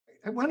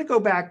want to go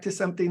back to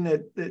something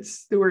that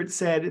Stuart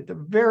said at the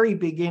very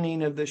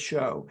beginning of the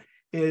show.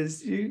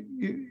 Is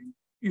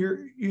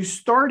you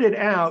started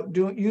out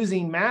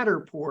using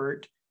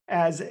Matterport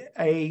as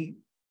a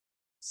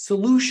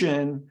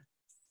solution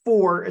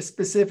for a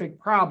specific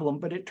problem,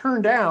 but it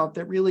turned out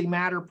that really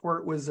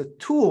Matterport was a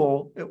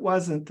tool. It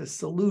wasn't the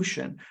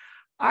solution.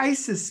 I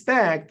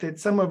suspect that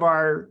some of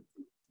our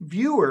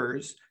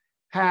viewers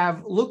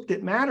have looked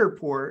at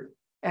Matterport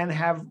and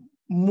have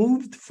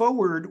moved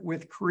forward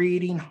with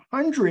creating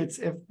hundreds,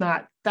 if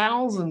not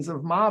thousands,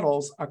 of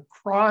models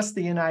across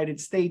the United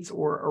States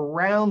or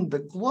around the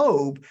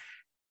globe,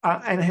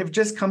 and have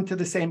just come to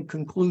the same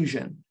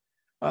conclusion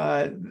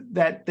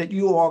that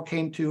you all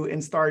came to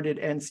and started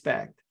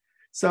NSPECT.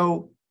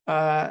 So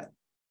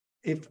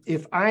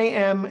if I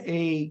am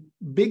a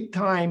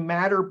big-time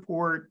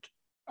Matterport,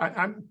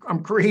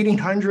 I'm creating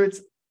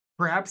hundreds,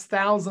 perhaps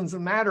thousands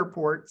of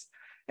Matterports,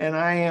 and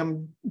I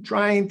am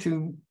trying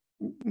to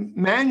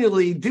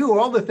manually do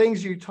all the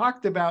things you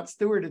talked about,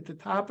 Stuart, at the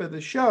top of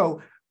the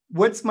show.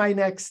 What's my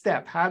next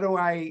step?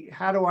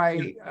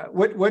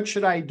 What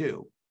should I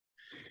do?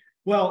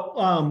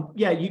 Well,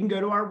 yeah, you can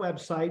go to our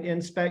website,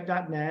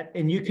 NSPECT.net,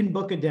 and you can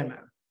book a demo.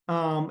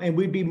 And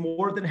we'd be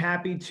more than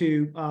happy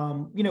to,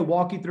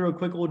 walk you through a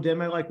quick little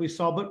demo like we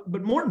saw.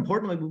 But more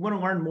importantly, we want to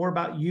learn more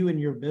about you and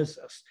your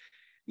business.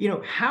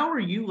 How are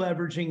you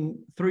leveraging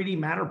 3D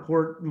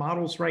Matterport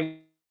models,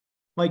 right?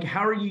 Like,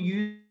 how are you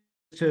using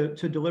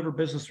to deliver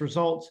business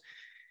results?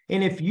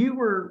 And if you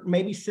were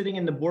maybe sitting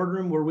in the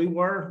boardroom where we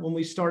were when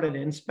we started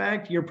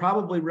NSPECT, you're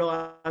probably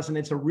realizing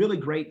it's a really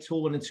great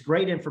tool and it's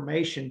great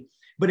information.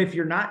 But if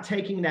you're not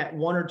taking that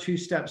one or two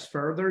steps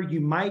further,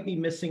 you might be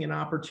missing an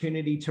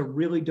opportunity to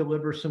really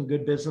deliver some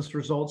good business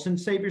results and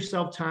save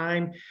yourself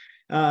time,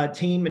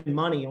 team, and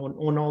money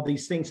on all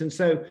these things. And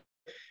so,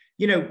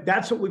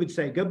 that's what we would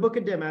say. Go book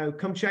a demo,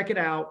 come check it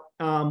out.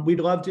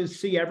 We'd love to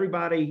see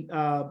everybody,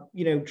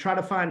 try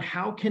to find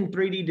how can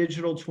 3D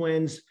digital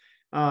twins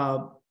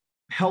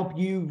help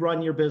you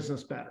run your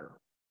business better.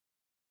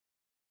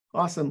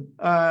 Awesome.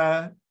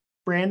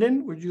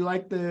 Brandon, would you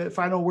like the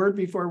final word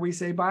before we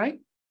say bye?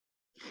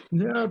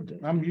 Yeah,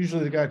 I'm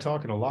usually the guy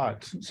talking a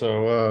lot.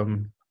 So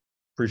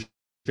appreciate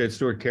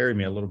Stuart carrying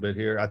me a little bit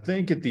here. I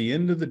think at the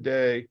end of the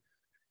day,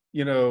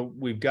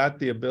 we've got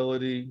the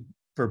ability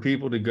for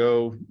people to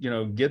go,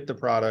 get the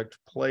product,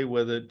 play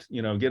with it,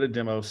 get a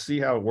demo, see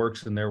how it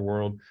works in their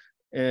world.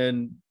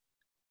 And,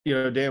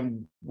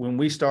 Dan, when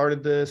we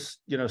started this,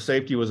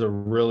 safety was a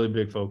really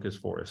big focus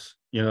for us,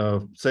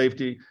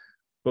 safety.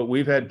 But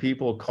we've had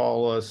people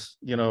call us,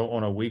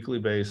 on a weekly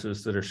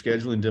basis that are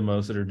scheduling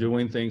demos, that are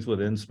doing things with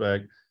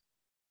NSPECT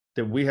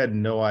that we had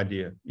no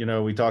idea.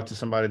 We talked to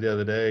somebody the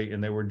other day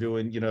and they were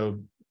doing,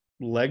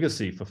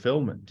 legacy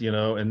fulfillment,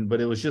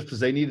 but it was just because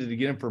they needed to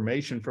get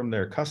information from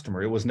their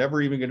customer. It was never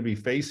even going to be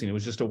facing. It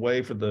was just a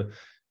way for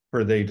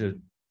they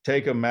to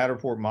take a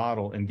Matterport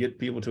model and get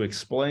people to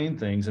explain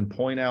things and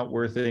point out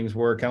where things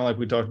were, kind of like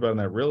we talked about in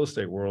that real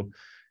estate world.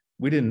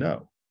 We didn't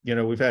know.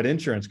 We've had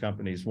insurance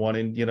companies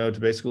wanting, to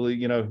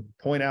basically,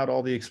 point out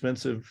all the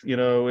expensive,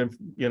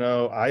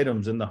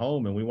 items in the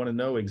home. And we want to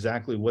know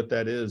exactly what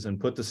that is and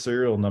put the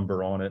serial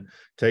number on it,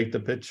 take the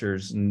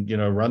pictures and,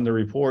 run the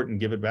report and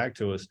give it back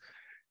to us.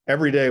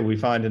 Every day we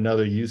find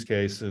another use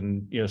case,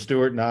 and,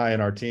 Stuart and I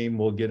and our team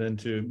will get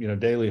into,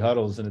 daily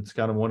huddles, and it's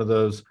kind of one of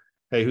those,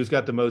 hey, who's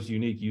got the most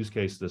unique use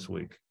case this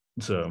week?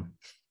 So,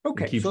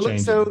 okay.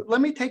 So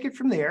let me take it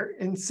from there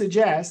and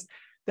suggest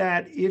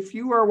that if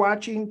you are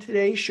watching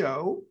today's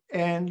show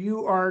and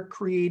you are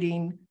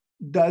creating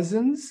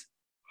dozens,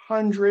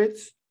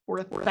 hundreds,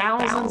 or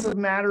thousands of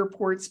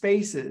Matterport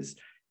spaces,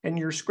 and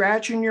you're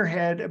scratching your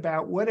head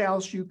about what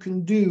else you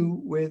can do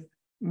with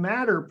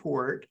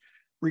Matterport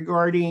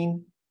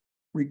regarding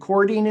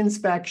recording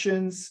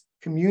inspections,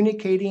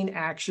 communicating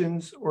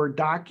actions, or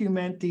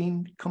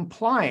documenting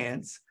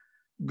compliance,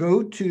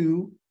 go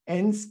to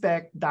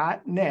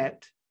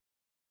NSPECT.net,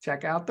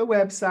 check out the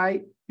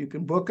website. You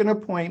can book an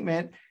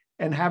appointment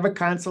and have a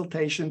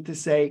consultation to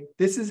say,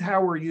 this is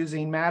how we're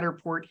using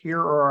Matterport. Here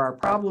are our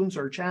problems,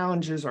 our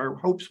challenges, our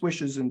hopes,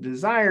 wishes, and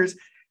desires.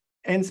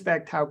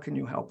 NSPECT, how can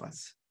you help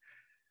us?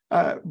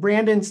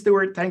 Brandon,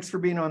 Stuart, thanks for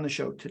being on the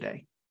show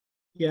today.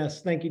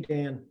 Yes, thank you,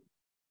 Dan.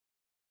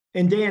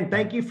 And Dan,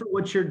 thank you for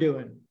what you're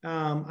doing.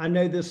 I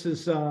know this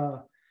is,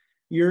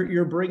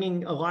 you're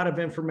bringing a lot of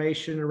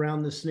information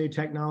around this new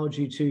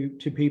technology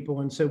to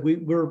people. And so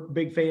we're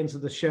big fans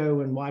of the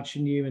show and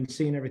watching you and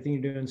seeing everything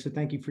you're doing. So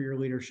thank you for your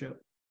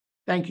leadership.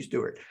 Thank you,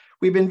 Stuart.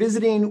 We've been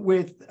visiting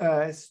with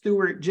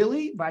Stuart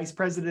Gilly, Vice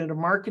President of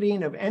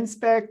Marketing of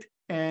NSPECT,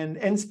 and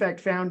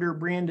NSPECT founder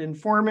Brandon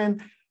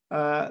Foreman,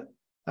 NSPECT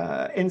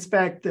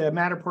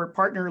Matterport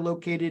partner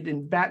located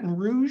in Baton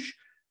Rouge,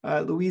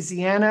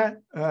 Louisiana.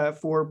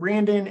 For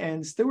Brandon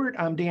and Stuart,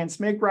 I'm Dan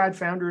Smigrod,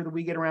 founder of the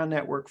We Get Around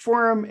Network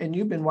Forum, and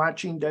you've been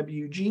watching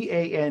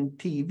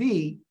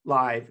WGAN-TV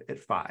live at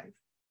 5.